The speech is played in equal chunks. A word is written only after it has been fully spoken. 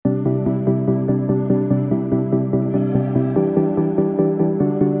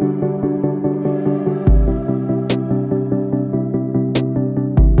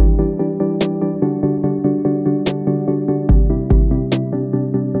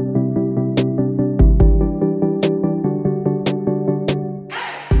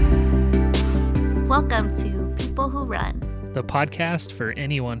the podcast for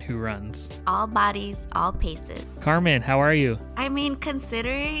anyone who runs. All bodies, all paces. Carmen, how are you? I mean,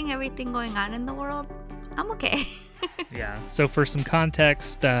 considering everything going on in the world, I'm okay. Yeah, so for some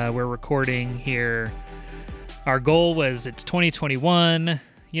context, we're recording here. Our goal was it's 2021.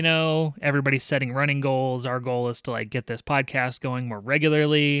 You know, everybody's setting running goals. Our goal is to get this podcast going more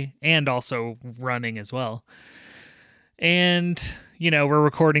regularly and also running as well. And, we're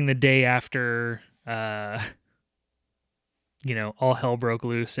recording the day after, all hell broke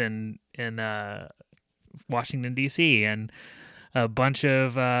loose in Washington, D.C. And a bunch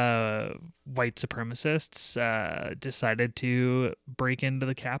of white supremacists decided to break into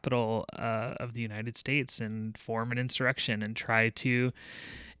the Capitol of the United States and form an insurrection and try to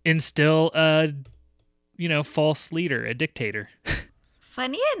instill a, false leader, a dictator.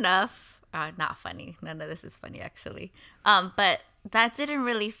 Funny enough, not funny. None of this is funny, actually. But that didn't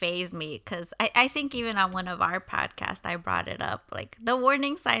really faze me because I think even on one of our podcasts, I brought it up. The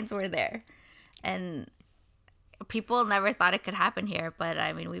warning signs were there. And people never thought it could happen here, but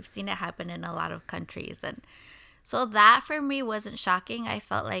I mean, we've seen it happen in a lot of countries. And so that for me wasn't shocking. I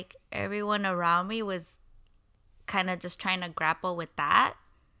felt like everyone around me was kind of just trying to grapple with that.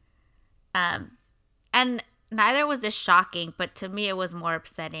 And neither was this shocking, but to me, it was more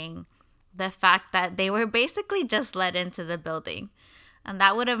upsetting. The fact that they were basically just let into the building. And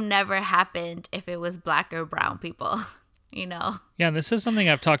that would have never happened if it was black or brown people. Yeah, this is something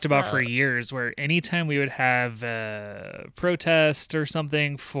I've talked about for years, where anytime we would have a protest or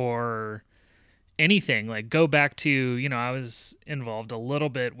something for anything, go back to, I was involved a little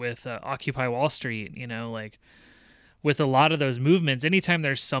bit with Occupy Wall Street, with a lot of those movements. Anytime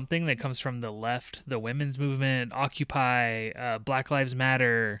there's something that comes from the left, the women's movement, Occupy, Black Lives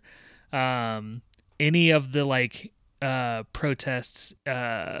Matter, any of the protests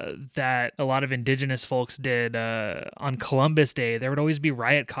that a lot of indigenous folks did on Columbus Day, there would always be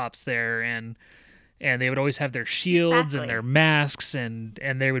riot cops there, and they would always have their shields and their masks, and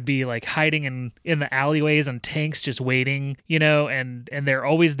they would be hiding in the alleyways and tanks just waiting, and they're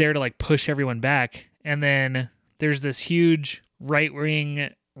always there to push everyone back. And then there's this huge right-wing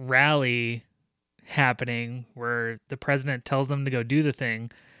rally happening where the president tells them to go do the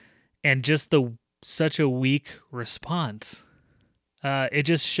thing, and just such a weak response. It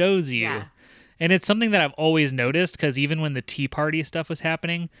just shows you. Yeah. And it's something that I've always noticed, because even when the Tea Party stuff was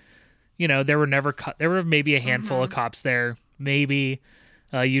happening, there were maybe a handful of cops there. Maybe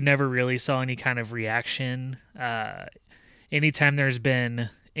you never really saw any kind of reaction. Anytime there's been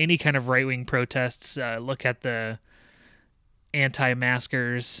any kind of right-wing protests, look at the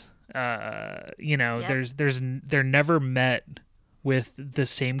anti-maskers. Yep. They're never met with the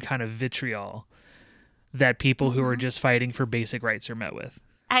same kind of vitriol that people who are just fighting for basic rights are met with.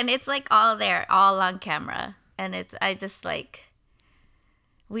 And it's all there, all on camera. And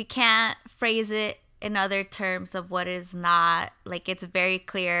we can't phrase it in other terms of what is not. It's very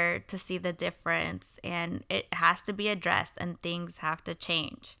clear to see the difference, and it has to be addressed, and things have to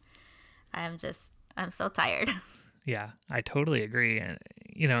change. I'm so tired. Yeah, I totally agree. And,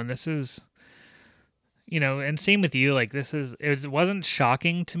 and this is, and same with you, it wasn't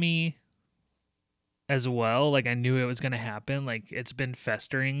shocking to me as well. I knew it was going to happen. It's been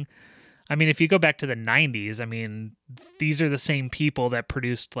festering. I mean, if you go back to the 90s, I mean, these are the same people that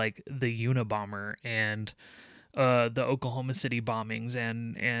produced the Unabomber and the Oklahoma City bombings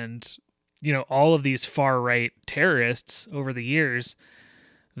and all of these far right terrorists over the years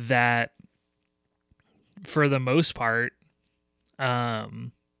that, for the most part,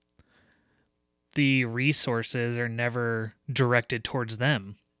 the resources are never directed towards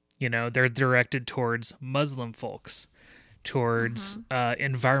them. They're directed towards Muslim folks, towards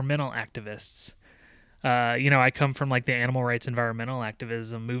environmental activists. I come from the animal rights environmental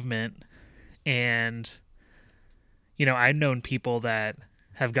activism movement, and I've known people that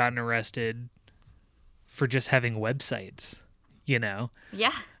have gotten arrested for just having websites.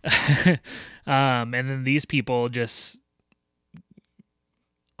 Yeah. And then these people just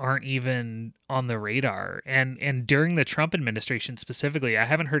aren't even on the radar. And during the Trump administration specifically, I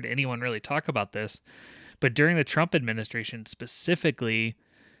haven't heard anyone really talk about this, but during the Trump administration specifically,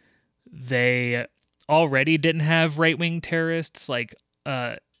 they already didn't have right-wing terrorists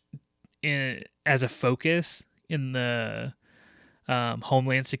as a focus in the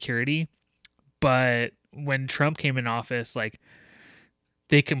Homeland Security. But when Trump came in office,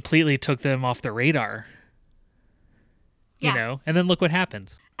 they completely took them off the radar. And then look what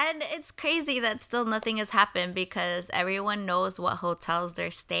happens. And it's crazy that still nothing has happened because everyone knows what hotels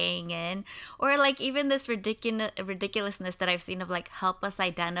they're staying in. Or even this ridiculousness that I've seen of help us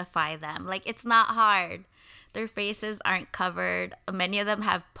identify them. It's not hard. Their faces aren't covered. Many of them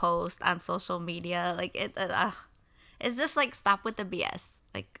have posts on social media. Like it's just like stop with the BS.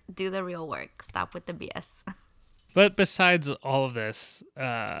 Like do the real work. Stop with the BS. But besides all of this,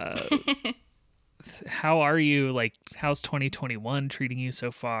 how are you? Like, how's 2021 treating you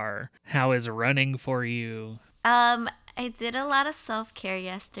so far? How is running for you? I did a lot of self-care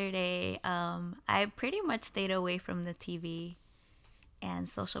yesterday. I pretty much stayed away from the TV and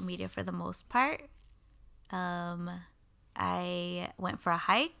social media for the most part. I went for a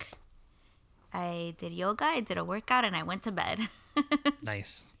hike. I did yoga. I did a workout, and I went to bed.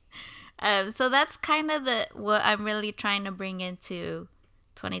 Nice. So that's kind of what I'm really trying to bring into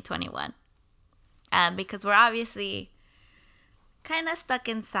 2021. Because we're obviously kind of stuck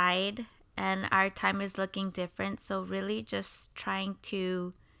inside and our time is looking different. So really just trying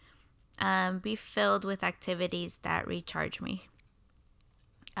to be filled with activities that recharge me.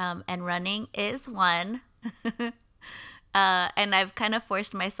 And running is one. And I've kind of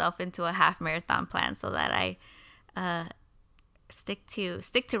forced myself into a half marathon plan so that I stick to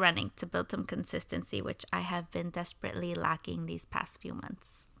running to build some consistency, which I have been desperately lacking these past few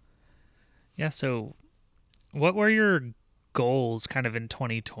months. Yeah, so what were your goals kind of in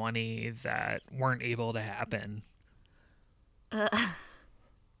 2020 that weren't able to happen?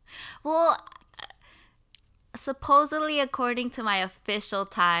 Well, supposedly, according to my official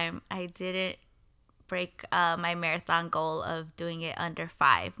time, I didn't break my marathon goal of doing it under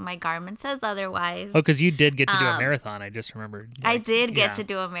 5. My Garmin says otherwise. Oh, because you did get to do a marathon. I just remembered. I did get to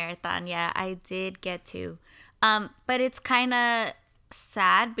do a marathon. Yeah, I did get to. But it's kind of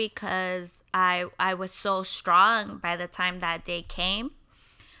sad because I was so strong by the time that day came.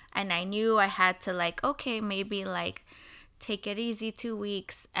 And I knew I had to maybe take it easy 2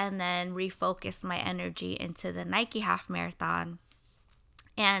 weeks and then refocus my energy into the Nike half marathon.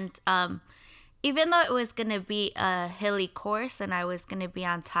 And even though it was going to be a hilly course and I was going to be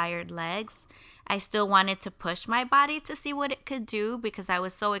on tired legs, I still wanted to push my body to see what it could do because I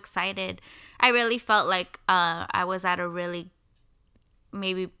was so excited. I really felt like I was at a really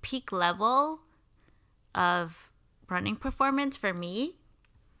maybe peak level of running performance for me.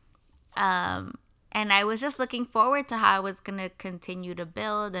 And I was just looking forward to how I was going to continue to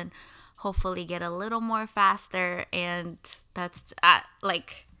build and hopefully get a little more faster. And that's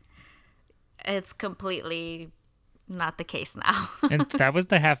it's completely not the case now. And that was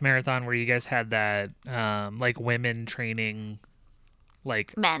the half marathon where you guys had that women training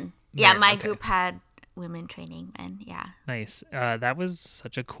men. Yeah, my group had women training men. Yeah. Nice. That was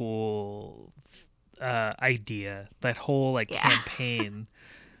such a cool idea, that whole campaign.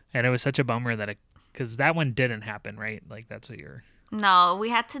 And it was such a bummer that because that one didn't happen, right? Like that's what you're. No, we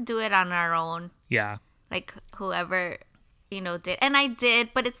had to do it on our own. Yeah. Like whoever, did. And I did,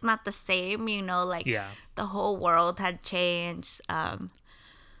 but it's not the same, Yeah. The whole world had changed.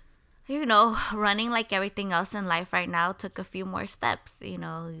 Running like everything else in life right now took a few more steps. You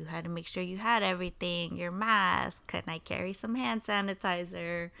had to make sure you had everything, your mask, can I carry some hand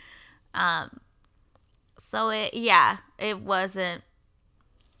sanitizer? So it wasn't.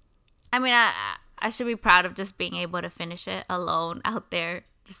 I mean, I should be proud of just being able to finish it alone out there,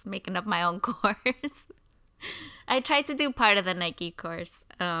 just making up my own course. I tried to do part of the Nike course.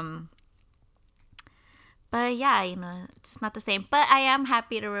 But yeah, it's not the same. But I am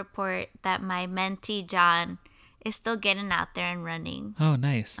happy to report that my mentee, John, is still getting out there and running. Oh,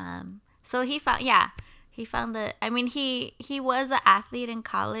 nice. So he found he was an athlete in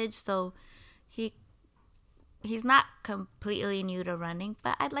college, so he's not completely new to running,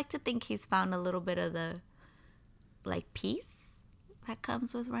 but I'd like to think he's found a little bit of the peace that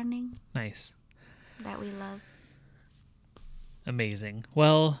comes with running. Nice. That we love. Amazing.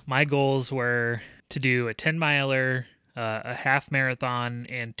 Well, my goals were to do a 10-miler, a half marathon,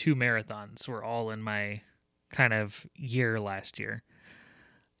 and 2 marathons were all in my kind of year last year.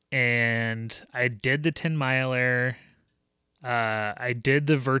 And I did the 10-miler. I did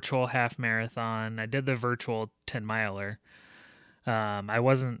the virtual half marathon. I did the virtual 10-miler.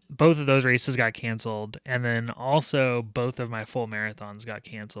 Both of those races got canceled. And then also both of my full marathons got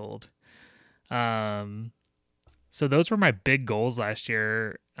canceled. So those were my big goals last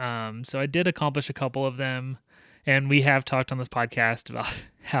year. So I did accomplish a couple of them. And we have talked on this podcast about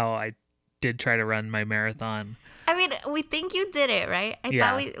how I did try to run my marathon. I mean, we think you did it, right? I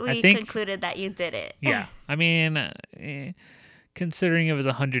thought we concluded that you did it. Yeah. I mean, considering it was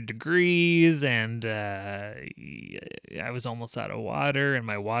 100 degrees and I was almost out of water and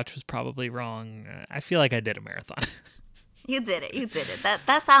my watch was probably wrong, I feel like I did a marathon. You did it. You did it.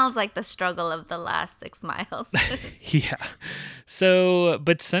 That sounds like the struggle of the last 6 miles. Yeah. So,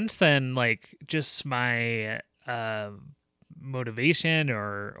 but since then, like, just my motivation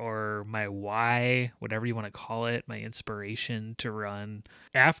or my why, whatever you want to call it, my inspiration to run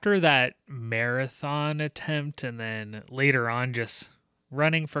after that marathon attempt, and then later on just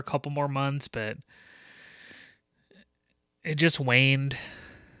running for a couple more months, but it just waned,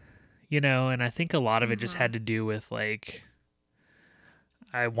 and I think a lot of it just Mm-hmm. had to do with like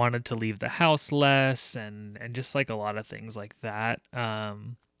I wanted to leave the house less and just like a lot of things like that.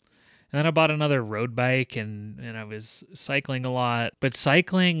 And then I bought another road bike and I was cycling a lot. But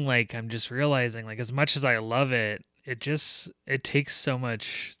cycling, like I'm just realizing like as much as I love it, it takes so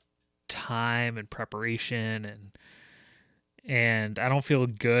much time and preparation and I don't feel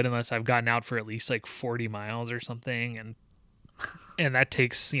good unless I've gotten out for at least like 40 miles or something and that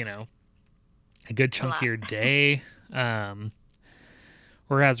takes, a good A chunk of lot. your day. Um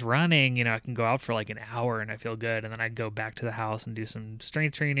Whereas running, I can go out for like an hour and I feel good. And then I'd go back to the house and do some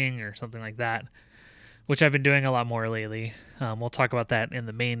strength training or something like that, which I've been doing a lot more lately. We'll talk about that in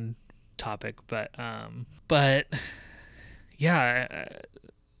the main topic. But yeah,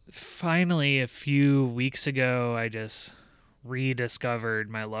 finally, a few weeks ago, I just rediscovered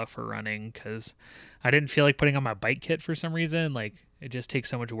my love for running because I didn't feel like putting on my bike kit for some reason. Like, it just takes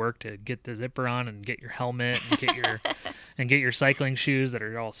so much work to get the zipper on and get your helmet and get your cycling shoes that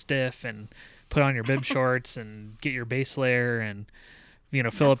are all stiff and put on your bib shorts and get your base layer and fill That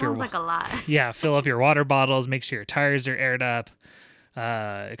up sounds your like a lot. fill up your water bottles, make sure your tires are aired up,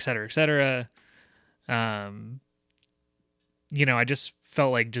 et cetera, et cetera. Um, I just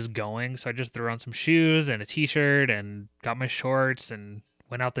felt like just going, so I just threw on some shoes and a t-shirt and got my shorts and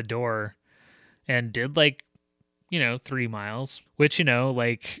went out the door and did like 3 miles, which,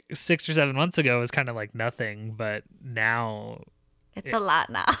 like 6 or 7 months ago was kind of like nothing, but now It's it, a lot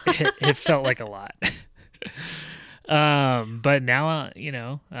now. it felt like a lot. But now,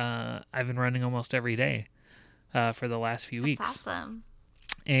 I've been running almost every day, for the last few That's weeks. awesome.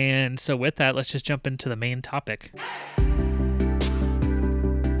 And so with that, let's just jump into the main topic.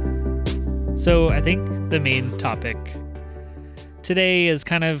 So I think the main topic today is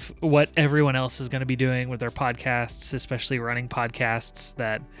kind of what everyone else is going to be doing with their podcasts, especially running podcasts,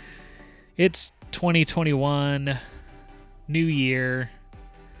 that it's 2021, new year.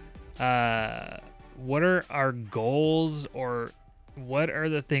 What are our goals, or what are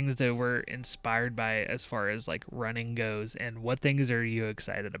the things that we're inspired by as far as like running goes, and what things are you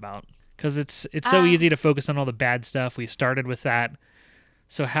excited about? Because it's so easy to focus on all the bad stuff. We started with that.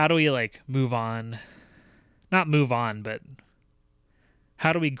 So how do we like move on? Not move on, but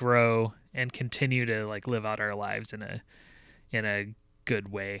how do we grow and continue to like live out our lives in a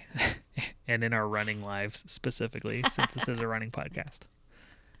good way and in our running lives specifically, since this is a running podcast?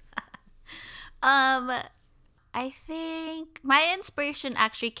 I think my inspiration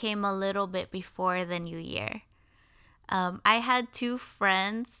actually came a little bit before the new year. I had two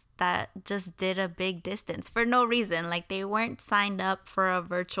friends that just did a big distance for no reason. Like they weren't signed up for a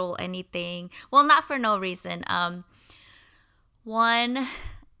virtual anything. Well, not for no reason. One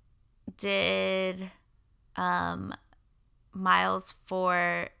did miles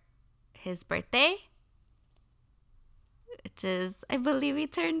for his birthday, which is, I believe he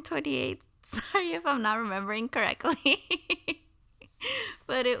turned 28. Sorry if I'm not remembering correctly.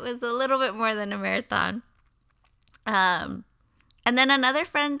 But it was a little bit more than a marathon. And then another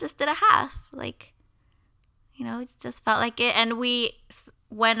friend just did a half. Like, it just felt like it. And we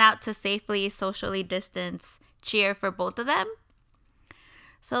went out to safely socially distance cheer for both of them.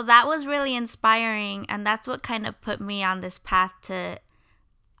 So that was really inspiring. And that's what kind of put me on this path to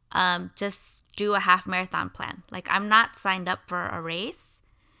just do a half marathon plan. Like, I'm not signed up for a race.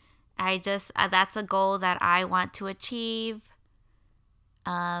 That's a goal that I want to achieve.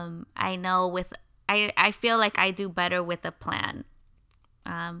 I know I feel like I do better with a plan,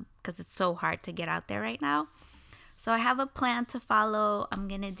 because it's so hard to get out there right now. So I have a plan to follow. I'm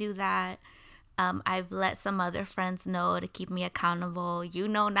going to do that. I've let some other friends know to keep me accountable. You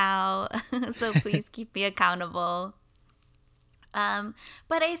know now, so please keep me accountable. But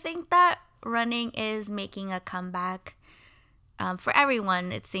I think that running is making a comeback. For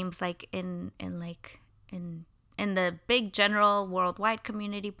everyone, it seems like in the big general worldwide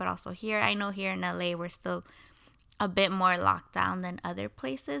community, but also here. I know here in LA we're still a bit more locked down than other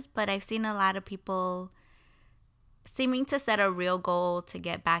places, but I've seen a lot of people seeming to set a real goal to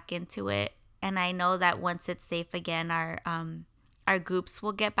get back into it. And I know that once it's safe again, our groups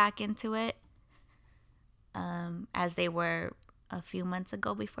will get back into it, as they were a few months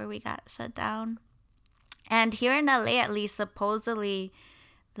ago before we got shut down. And here in LA, at least, supposedly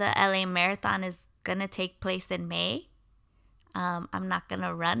the LA Marathon is going to take place in May. I'm not going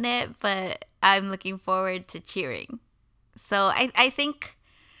to run it, but I'm looking forward to cheering. So I think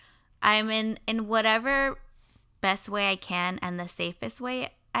I'm in whatever best way I can and the safest way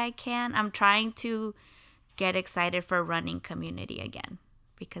I can. I'm trying to get excited for running community again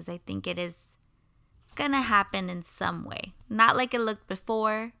because I think it is going to happen in some way. Not like it looked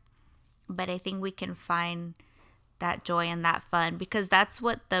before, but I think we can find that joy and that fun because that's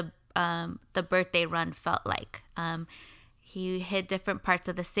what the birthday run felt like. He hit different parts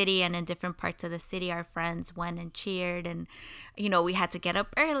of the city, and in different parts of the city, our friends went and cheered. And, we had to get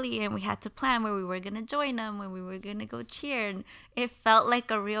up early and we had to plan where we were going to join them, when we were going to go cheer. And it felt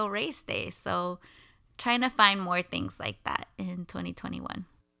like a real race day. So trying to find more things like that in 2021.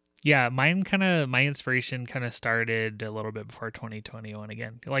 Yeah, my inspiration kind of started a little bit before 2021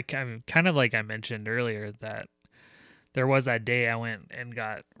 again. Like I'm kind of like I mentioned earlier that there was that day I went and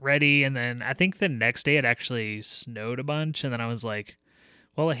got ready, and then I think the next day it actually snowed a bunch, and then I was like,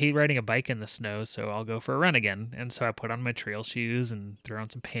 well, I hate riding a bike in the snow, so I'll go for a run again. And so I put on my trail shoes and threw on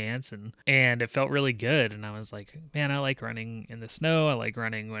some pants, and it felt really good. And I was like, man, I like running in the snow. I like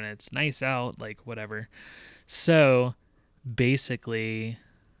running when it's nice out, like whatever. So basically,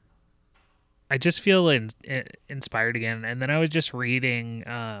 I just feel inspired again. And then I was just reading.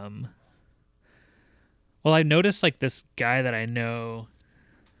 Well, I noticed like this guy that I know,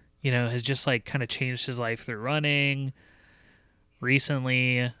 has just like kind of changed his life through running.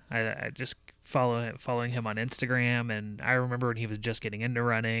 Recently, I just following him on Instagram, and I remember when he was just getting into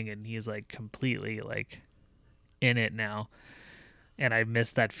running, and he's like completely like in it now, and I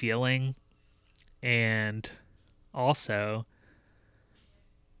miss that feeling. And also,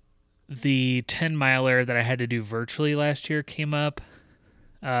 the 10 miler that I had to do virtually last year came up.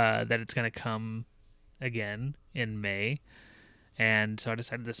 That it's gonna come again in May, and so I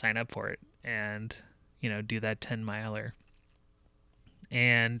decided to sign up for it and do that 10 miler.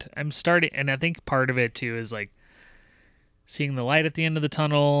 And I'm starting, and I think part of it too is like seeing the light at the end of the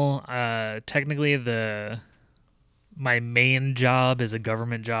tunnel. Technically, my main job is a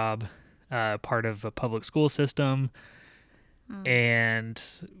government job, part of a public school system, and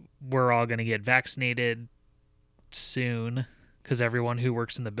we're all going to get vaccinated soon because everyone who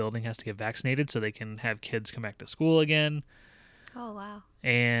works in the building has to get vaccinated so they can have kids come back to school again. Oh, wow.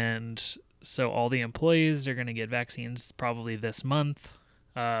 And so all the employees are going to get vaccines probably this month.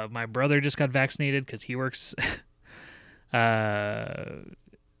 My brother just got vaccinated because he works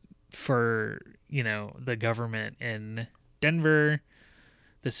for, the government in Denver,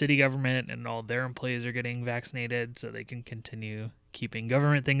 the city government, and all their employees are getting vaccinated so they can continue keeping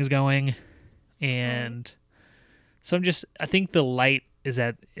government things going. And so I think the light is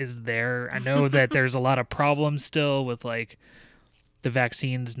there. I know that there's a lot of problems still with like the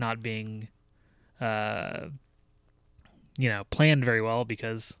vaccines not being planned very well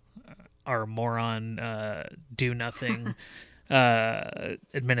because our moron do nothing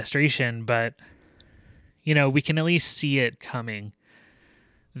administration, but we can at least see it coming,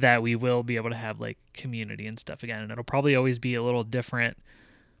 that we will be able to have like community and stuff again, and it'll probably always be a little different,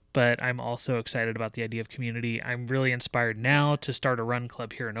 but I'm also excited about the idea of community. I'm really inspired now to start a run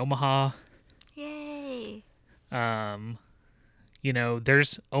club here in Omaha. Yay.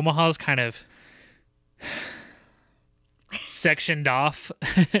 There's Omaha's kind of sectioned off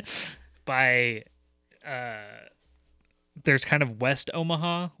by there's kind of West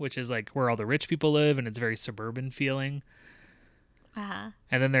Omaha, which is like where all the rich people live, and it's very suburban feeling. And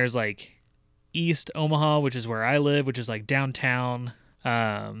then there's like East Omaha, which is where I live, which is like downtown,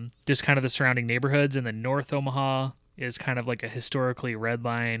 just kind of the surrounding neighborhoods. And then North Omaha is kind of like a historically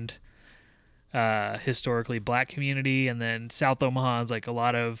redlined, historically black community. And then South Omaha is like a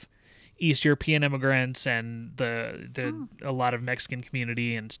lot of East European immigrants and a lot of Mexican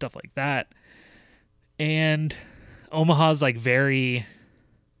community and stuff like that. And Omaha's like very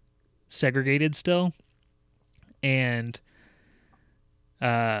segregated still. And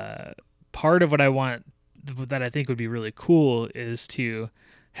part of what I want, that I think would be really cool, is to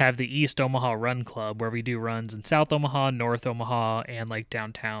have the East Omaha Run Club, where we do runs in South Omaha, North Omaha, and like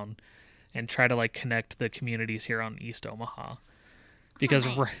downtown, and try to like connect the communities here on East Omaha. Because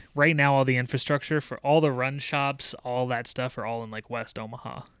right now all the infrastructure for all the run shops, all that stuff, are all in like West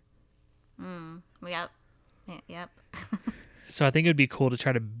Omaha. Yep. So I think it would be cool to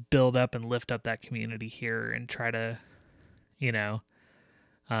try to build up and lift up that community here and try to,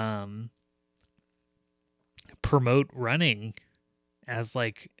 promote running as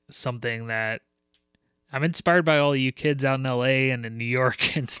like something that I'm inspired by all you kids out in LA and in New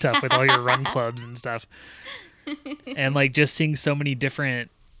York and stuff with all your run clubs and stuff. And like just seeing so many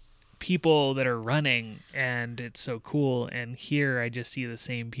different people that are running, and it's so cool. And here I just see the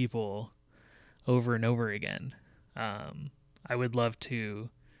same people over and over again. I would love to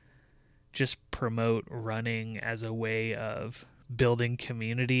just promote running as a way of building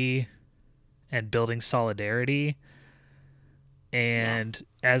community and building solidarity and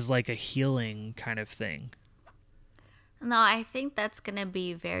as like a healing kind of thing. No, I think that's going to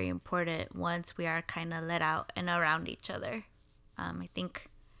be very important once we are kind of let out and around each other. I think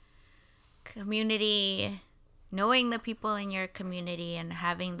community, knowing the people in your community and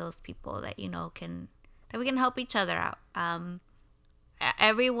having those people that, that we can help each other out.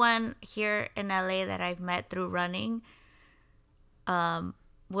 Everyone here in LA that I've met through running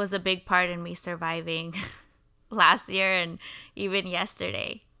was a big part in me surviving last year and even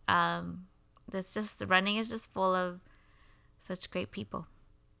yesterday. Running is just full of such great people.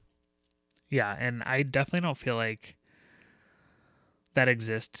 Yeah, and I definitely don't feel like that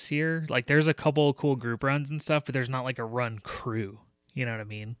exists here. Like there's a couple cool group runs and stuff, but there's not like a run crew. You know what I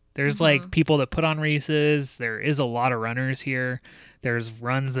mean? There's like people that put on races. There is a lot of runners here. There's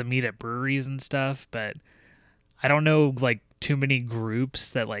runs that meet at breweries and stuff, but I don't know like too many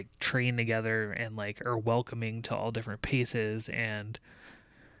groups that like train together and like are welcoming to all different paces and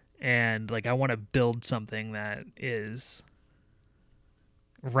like I want to build something that is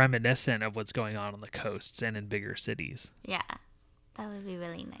reminiscent of what's going on the coasts and in bigger cities. Yeah, that would be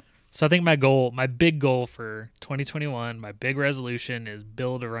really nice. So I think my big goal for 2021, my big resolution is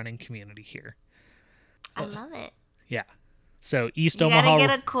build a running community here. I love it. Yeah. So East Omaha. You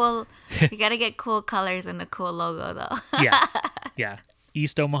gotta get cool colors and a cool logo though. Yeah.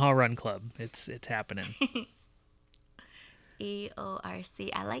 East Omaha Run Club. It's happening. EORC.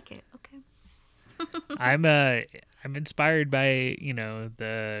 I like it. Okay. I'm inspired by,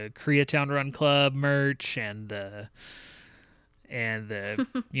 the Koreatown Run Club merch and the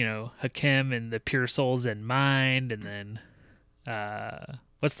Hakim and the Pure Souls in Mind, and then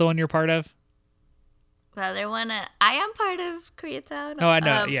what's the one you're part of? The other one, I am part of Koreatown. Oh, I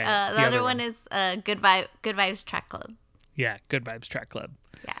know. Yeah. The other one is Good Vibes Track Club. Yeah, Good Vibes Track Club.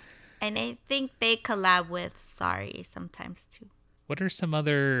 Yeah, and I think they collab with Sorry sometimes too. What are some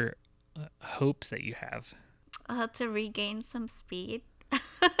other hopes that you have? To regain some speed.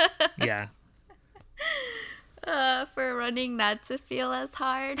 Yeah. For running not to feel as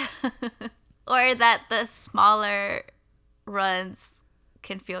hard. Or that the smaller runs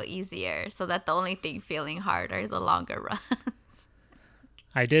can feel easier, so that the only thing feeling hard are the longer runs.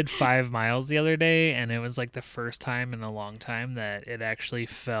 I did 5 miles the other day, and it was like the first time in a long time that it actually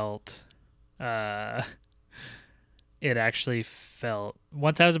felt once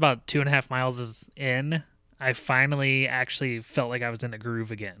I was about 2.5 miles in, I finally actually felt like I was in a groove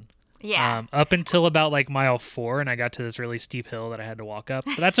again. Yeah. Up until about like mile 4, and I got to this really steep hill that I had to walk up.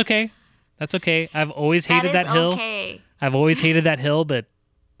 But that's okay. That's okay. I've always hated that hill. Okay. I've always hated that hill, but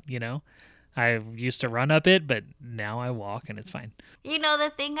I used to run up it, but now I walk and it's fine.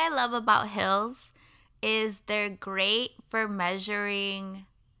 The thing I love about hills is they're great for measuring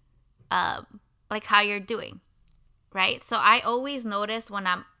like how you're doing, right? So I always notice when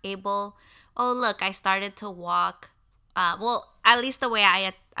I'm able, oh, look, I started to walk. At least the way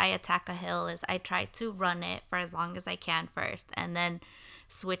I attack a hill is I try to run it for as long as I can first and then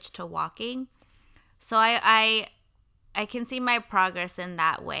switch to walking. So I can see my progress in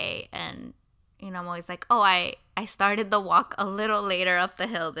that way. And, I'm always like, oh, I started the walk a little later up the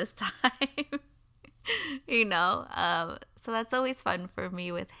hill this time. So that's always fun for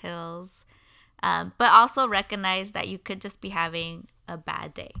me with hills. But also recognize that you could just be having a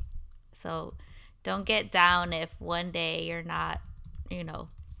bad day. So don't get down if one day you're not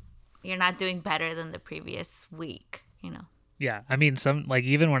doing better than the previous week, Yeah. I mean,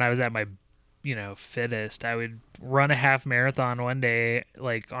 even when I was at my, fittest, I would run a half marathon one day,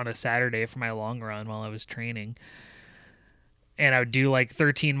 like on a Saturday for my long run while I was training. And I would do like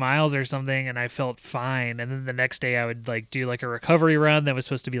 13 miles or something and I felt fine. And then the next day I would like do like a recovery run that was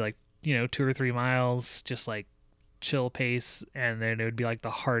supposed to be like, 2 or 3 miles, just like chill pace, and then it would be like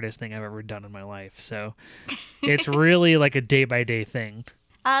the hardest thing I've ever done in my life. So it's really like a day by day thing.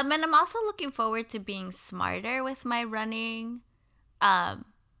 And I'm also looking forward to being smarter with my running.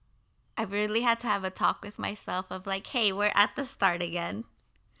 I really had to have a talk with myself of like, hey, we're at the start again.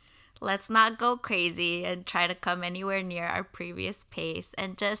 Let's not go crazy and try to come anywhere near our previous pace,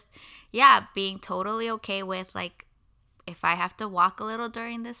 and just being totally okay with like, if I have to walk a little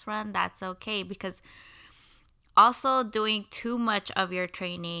during this run, that's okay. Because also doing too much of your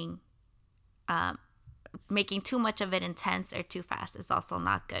training making too much of it intense or too fast is also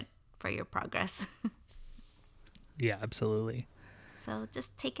not good for your progress. Yeah, absolutely. So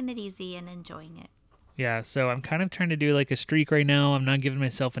just taking it easy and enjoying it. Yeah, so I'm kind of trying to do like a streak right now. I'm not giving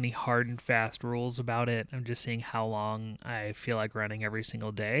myself any hard and fast rules about it. I'm just seeing how long I feel like running every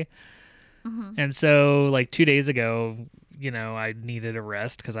single day. Mm-hmm. And so, like 2 days ago, I needed a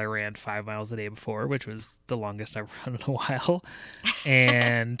rest because I ran 5 miles the day before, which was the longest I've run in a while.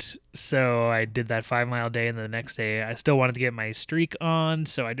 And so I did that 5 mile day, and the next day I still wanted to get my streak on,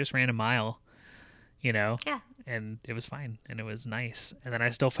 so I just ran a mile, Yeah. and it was fine and it was nice. And then I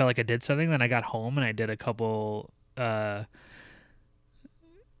still felt like I did something. Then I got home and I did a couple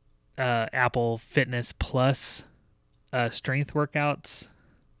Apple Fitness Plus strength workouts.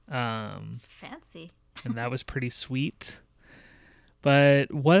 Fancy. And that was pretty sweet.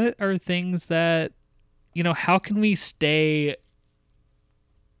 But what are things that, how can we stay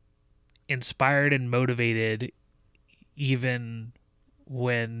inspired and motivated even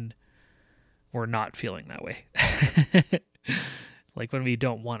when we're not feeling that way? Like when we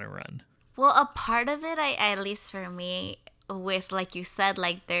don't want to run. Well, a part of it, at least for me, with like you said,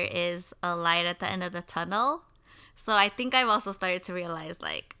 like there is a light at the end of the tunnel. So I think I've also started to realize,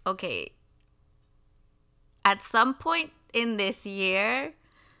 like, okay, at some point in this year,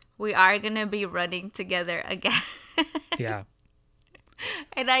 we are going to be running together again. Yeah.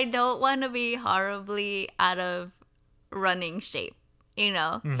 And I don't want to be horribly out of running shape,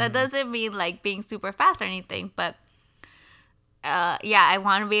 Mm-hmm. That doesn't mean like being super fast or anything, but yeah, I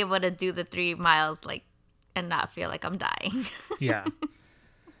want to be able to do the 3 miles like and not feel like I'm dying. Yeah.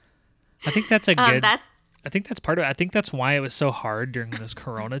 I think that's a good That's I think that's part of it. I think that's why it was so hard during this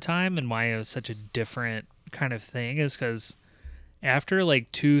Corona time and why it was such a different kind of thing is because after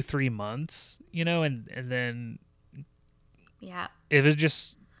like 2-3 months, and then yeah. it was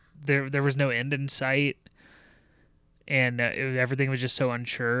just there was no end in sight, and everything was just so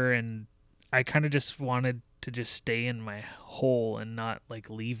unsure, and I kind of just wanted to just stay in my hole and not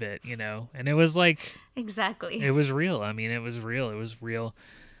like leave it, and it was like Exactly. it was real. I mean, it was real.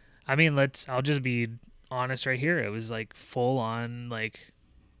 I mean, I'll just be honest right here. It was like full on, like,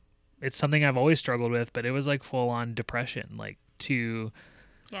 it's something I've always struggled with, but it was like full on depression, like to,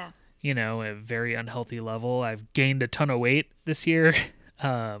 Yeah. a very unhealthy level. I've gained a ton of weight this year.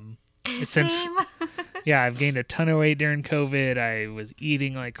 Since, Same. yeah, I've gained a ton of weight during COVID. I was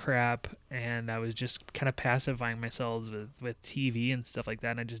eating like crap, and I was just kind of pacifying myself with TV and stuff like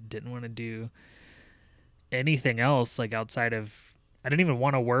that. And I just didn't want to do anything else like outside of, I didn't even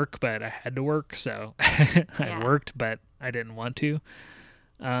want to work, but I had to work. So I Yeah. worked, but I didn't want to.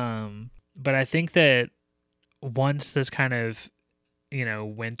 But I think that once this kind of,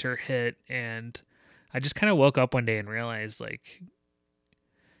 winter hit, and I just kind of woke up one day and realized, like,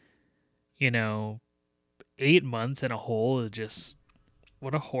 8 months in a hole is just,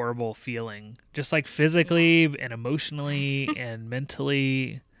 what a horrible feeling. Just like physically and emotionally and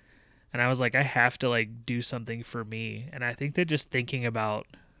mentally. And I was like, I have to like do something for me. And I think that just thinking about,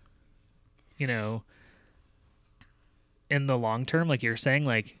 in the long term, like you're saying,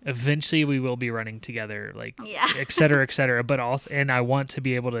 like eventually we will be running together, like, Yeah. et cetera, et cetera. But also, and I want to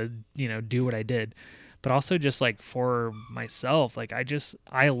be able to, do what I did, but also just like for myself, like I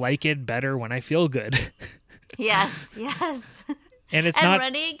like it better when I feel good. Yes. Yes. And it's And not,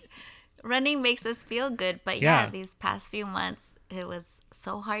 running makes us feel good, but yeah, these past few months it was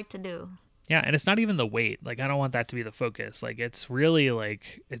so hard to do. yeah. And it's not even the weight. Like, I don't want that to be the focus. Like, it's really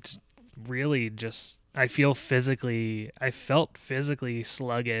just, I felt physically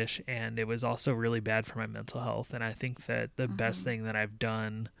sluggish, and it was also really bad for my mental health. And I think that the best thing that I've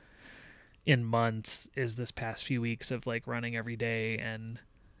done in months is this past few weeks of like running every day and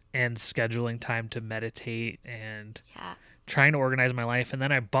scheduling time to meditate and Yeah. trying to organize my life. And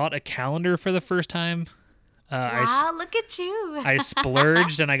then I bought a calendar for the first time. Wow, look at you. I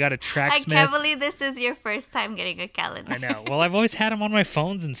splurged and I got a I Tracksmith. can't believe this is your first time getting a calendar. I know. Well, I've always had them on my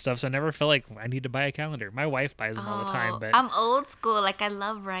phones and stuff, so I never feel like I need to buy a calendar. My wife buys them all the time, but I'm old school. Like I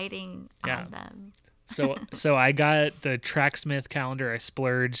love writing Yeah. on them. so I got the Tracksmith calendar. I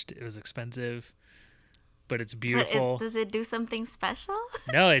splurged. It was expensive, but it's beautiful. Does it do something special?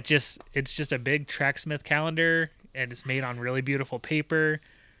 No, it's just a big Tracksmith calendar, and it's made on really beautiful paper,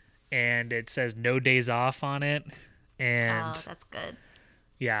 and it says no days off on it, and Oh, that's good.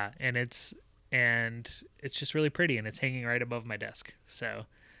 yeah, and it's just really pretty, and it's hanging right above my desk. So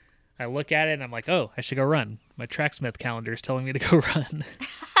I look at it and I'm like, oh, I should go run. My Tracksmith calendar is telling me to go run.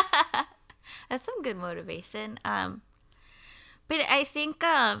 That's some good motivation. But I think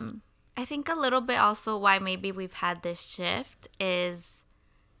a little bit also why maybe we've had this shift is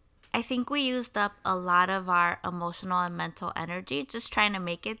I think we used up a lot of our emotional and mental energy just trying to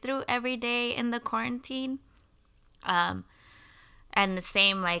make it through every day in the quarantine. And the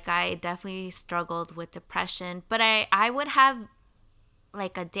same, like, I definitely struggled with depression, but I would have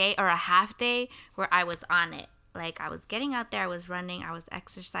like a day or a half day where I was on it. Like, I was getting out there, I was running, I was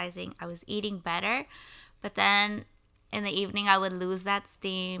exercising, I was eating better. But then in the evening, I would lose that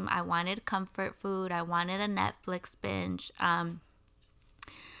steam. I wanted comfort food. I wanted a Netflix binge.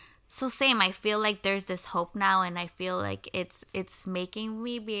 So same, I feel like there's this hope now, and I feel like it's making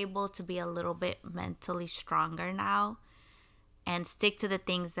me be able to be a little bit mentally stronger now and stick to the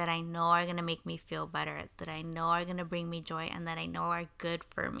things that I know are going to make me feel better, that I know are going to bring me joy, and that I know are good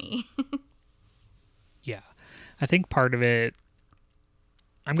for me. Yeah. I think part of it,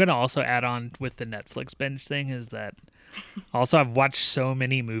 I'm going to also add on with the Netflix binge thing, is that also I've watched so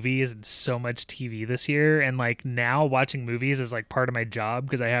many movies and so much TV this year. And like now watching movies is like part of my job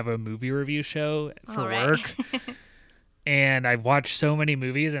because I have a movie review show for work. And I've watched so many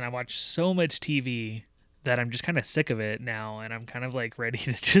movies and I watch so much TV that I'm just kind of sick of it now. And I'm kind of like ready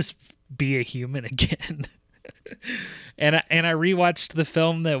to just be a human again. And I rewatched the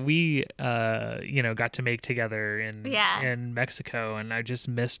film that we got to make together in Mexico, and I just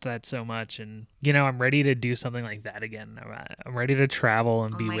missed that so much. And I'm ready to do something like that again. I'm ready to travel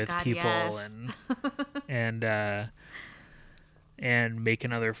and be with people, yes. and make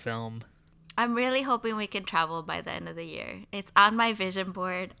another film. I'm really hoping we can travel by the end of the year. It's on my vision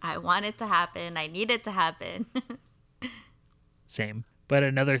board. I want it to happen. I need it to happen. Same. But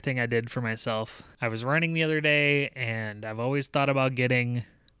another thing I did for myself, I was running the other day, and I've always thought about getting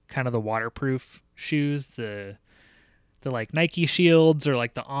kind of the waterproof shoes, the like Nike Shields or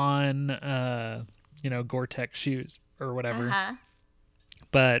like the On, Gore-Tex shoes or whatever. Uh-huh.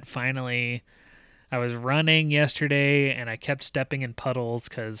 But finally, I was running yesterday, and I kept stepping in puddles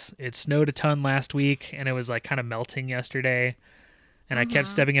because it snowed a ton last week, and it was like kind of melting yesterday. And I kept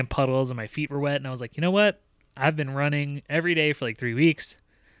stepping in puddles, and my feet were wet, and I was like, you know what? I've been running every day for like 3 weeks.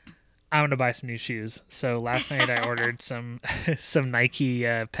 I'm going to buy some new shoes. So last night I ordered some Nike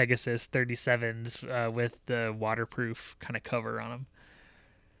Pegasus 37s with the waterproof kind of cover on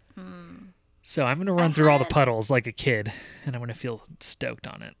them. So I'm going to run through all the puddles like a kid, and I'm going to feel stoked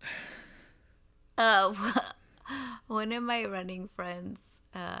on it. One of my running friends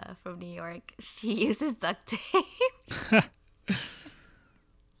from New York, she uses duct tape.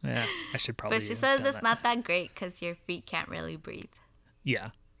 Yeah, I should probably. But she says it's not that great because your feet can't really breathe.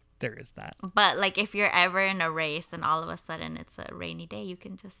 Yeah, there is that. But like if you're ever in a race and all of a sudden it's a rainy day, you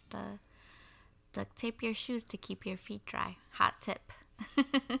can just duct tape your shoes to keep your feet dry. Hot tip.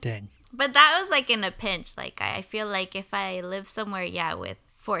 Dang. But that was like in a pinch. Like I feel like if I live somewhere, with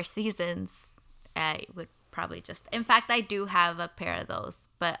 4 seasons, I would probably just. In fact, I do have a pair of those,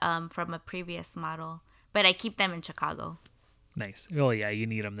 but from a previous model. But I keep them in Chicago. Nice. Well, yeah, you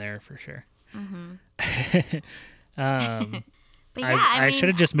need them there for sure. Mm-hmm. But yeah, I should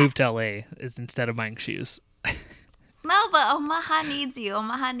have just moved to LA instead of buying shoes. No, but Omaha needs you.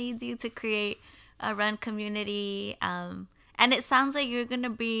 Omaha needs you to create a run community. And it sounds like you're going to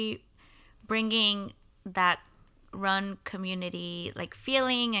be bringing that run community, like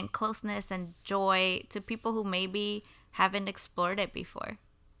feeling and closeness and joy to people who maybe haven't explored it before.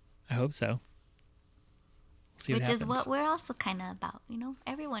 I hope so. Which is what we're also kind of about.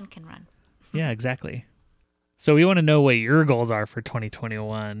 Everyone can run. Yeah, exactly. So we want to know what your goals are for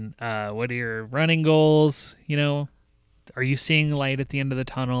 2021. What are your running goals? Are you seeing light at the end of the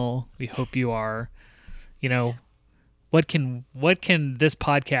tunnel? We hope you are. What can this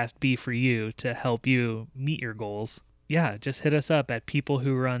podcast be for you to help you meet your goals? Yeah, just hit us up at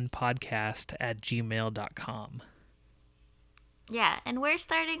peoplewhorunpodcast@gmail.com. Yeah, and we're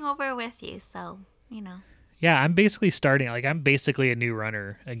starting over with you, so, Yeah, I'm basically starting. Like, I'm basically a new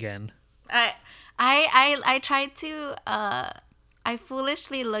runner again. I tried to. I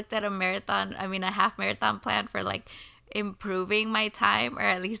foolishly looked at a half marathon plan for like improving my time, or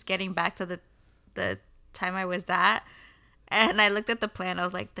at least getting back to the time I was at. And I looked at the plan. I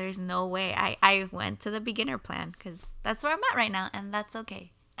was like, "There's no way." I went to the beginner plan because that's where I'm at right now, and that's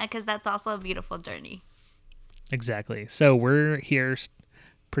okay. Because that's also a beautiful journey. Exactly. So we're here.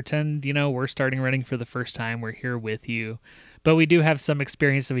 Pretend, we're starting running for the first time. We're here with you. But we do have some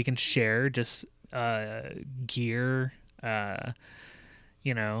experience that we can share, just gear,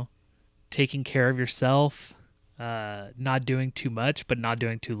 taking care of yourself, not doing too much, but not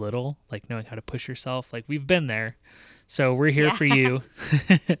doing too little, like knowing how to push yourself. Like, we've been there. So we're here for you.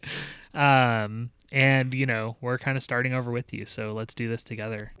 And, we're kind of starting over with you. So let's do this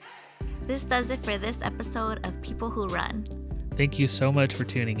together. This does it for this episode of People Who Run. Thank you so much for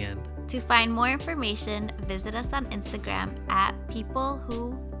tuning in. To find more information, visit us on Instagram at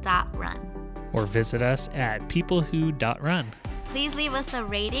peoplewho.run. Or visit us at peoplewho.run. Please leave us a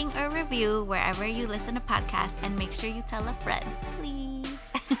rating or review wherever you listen to podcasts, and make sure you tell a friend, please.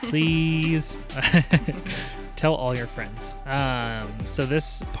 Please. Tell all your friends. So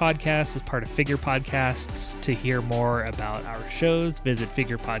this podcast is part of Figure Podcasts. To hear more about our shows, visit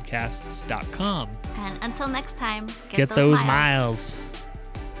figurepodcasts.com. And until next time, get those miles.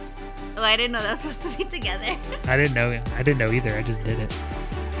 Oh, I didn't know that was supposed to be together. I didn't know either. I just did it.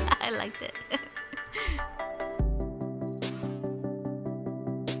 I liked it.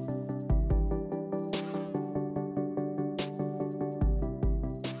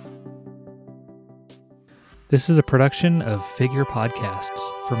 This is a production of Figure Podcasts.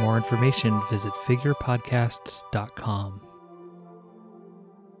 For more information, visit figurepodcasts.com.